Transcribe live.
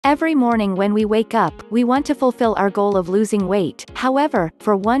Every morning when we wake up, we want to fulfill our goal of losing weight. However,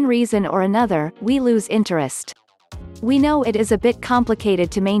 for one reason or another, we lose interest. We know it is a bit complicated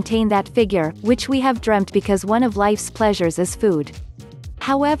to maintain that figure, which we have dreamt because one of life's pleasures is food.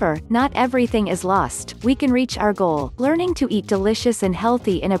 However, not everything is lost. We can reach our goal, learning to eat delicious and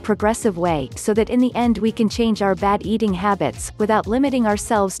healthy in a progressive way, so that in the end we can change our bad eating habits, without limiting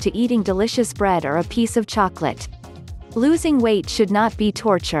ourselves to eating delicious bread or a piece of chocolate. Losing weight should not be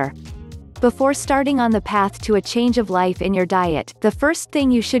torture. Before starting on the path to a change of life in your diet, the first thing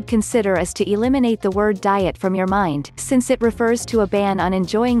you should consider is to eliminate the word diet from your mind, since it refers to a ban on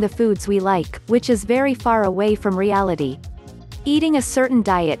enjoying the foods we like, which is very far away from reality. Eating a certain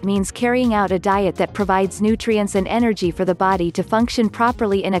diet means carrying out a diet that provides nutrients and energy for the body to function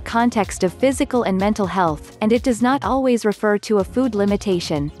properly in a context of physical and mental health, and it does not always refer to a food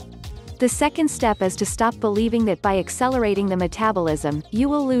limitation. The second step is to stop believing that by accelerating the metabolism, you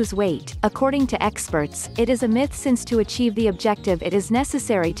will lose weight. According to experts, it is a myth, since to achieve the objective it is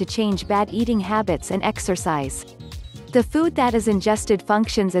necessary to change bad eating habits and exercise. The food that is ingested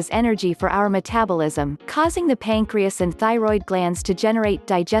functions as energy for our metabolism, causing the pancreas and thyroid glands to generate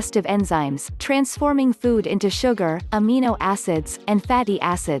digestive enzymes, transforming food into sugar, amino acids, and fatty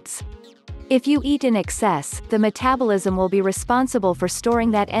acids. If you eat in excess, the metabolism will be responsible for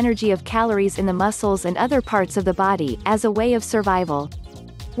storing that energy of calories in the muscles and other parts of the body, as a way of survival.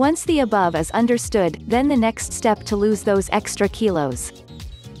 Once the above is understood, then the next step to lose those extra kilos.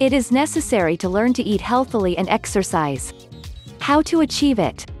 It is necessary to learn to eat healthily and exercise. How to achieve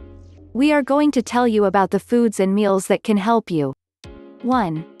it? We are going to tell you about the foods and meals that can help you.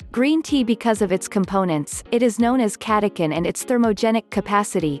 1. Green tea. Because of its components, it is known as catechin, and its thermogenic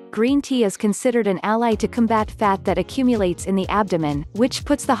capacity. Green tea is considered an ally to combat fat that accumulates in the abdomen, which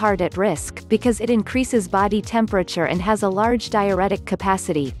puts the heart at risk, because it increases body temperature and has a large diuretic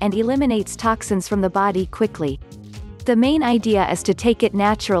capacity, and eliminates toxins from the body quickly. The main idea is to take it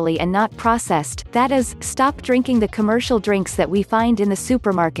naturally and not processed, that is, stop drinking the commercial drinks that we find in the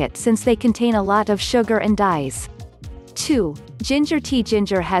supermarket, since they contain a lot of sugar and dyes. 2. Ginger tea.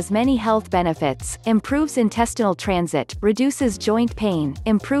 Ginger has many health benefits: improves intestinal transit, reduces joint pain,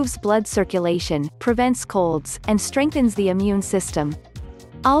 improves blood circulation, prevents colds, and strengthens the immune system.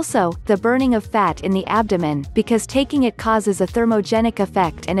 Also, the burning of fat in the abdomen, because taking it causes a thermogenic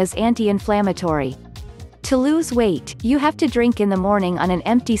effect and is anti-inflammatory. To lose weight, you have to drink in the morning on an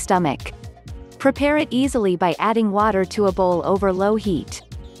empty stomach. Prepare it easily by adding water to a bowl over low heat.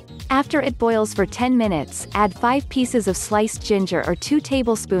 After it boils for 10 minutes, add 5 pieces of sliced ginger or 2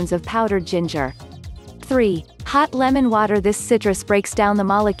 tablespoons of powdered ginger. 3. Hot lemon water. This citrus breaks down the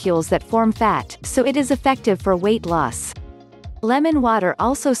molecules that form fat, so it is effective for weight loss. Lemon water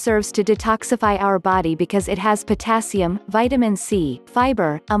also serves to detoxify our body because it has potassium, vitamin C,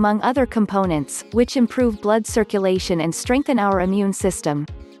 fiber, among other components, which improve blood circulation and strengthen our immune system.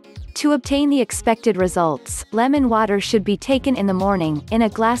 To obtain the expected results, lemon water should be taken in the morning. In a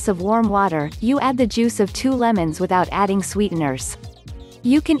glass of warm water, you add the juice of 2 lemons without adding sweeteners.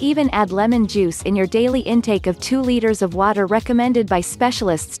 You can even add lemon juice in your daily intake of 2 liters of water, recommended by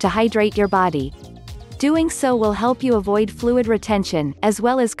specialists to hydrate your body. Doing so will help you avoid fluid retention, as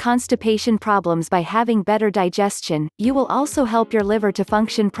well as constipation problems by having better digestion. You will also help your liver to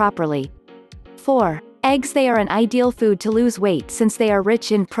function properly. 4. Eggs. They are an ideal food to lose weight, since they are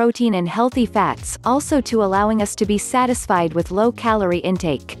rich in protein and healthy fats, also to allowing us to be satisfied with low-calorie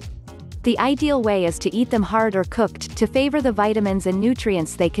intake. The ideal way is to eat them hard or cooked, to favor the vitamins and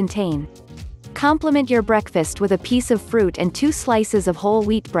nutrients they contain. Complement your breakfast with a piece of fruit and 2 slices of whole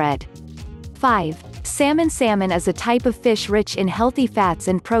wheat bread. 5. Salmon. Salmon is a type of fish rich in healthy fats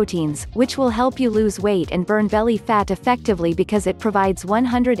and proteins, which will help you lose weight and burn belly fat effectively because it provides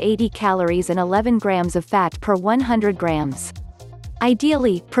 180 calories and 11 grams of fat per 100 grams.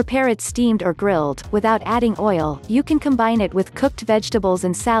 Ideally, prepare it steamed or grilled, without adding oil. You can combine it with cooked vegetables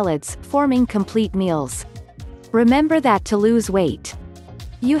and salads, forming complete meals. Remember that to lose weight,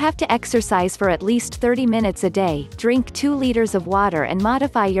 you have to exercise for at least 30 minutes a day, drink 2 liters of water, and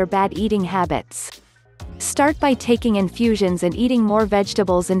modify your bad eating habits. Start by taking infusions and eating more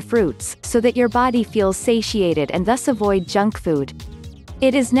vegetables and fruits, so that your body feels satiated, and thus avoid junk food.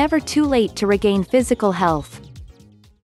 It is never too late to regain physical health.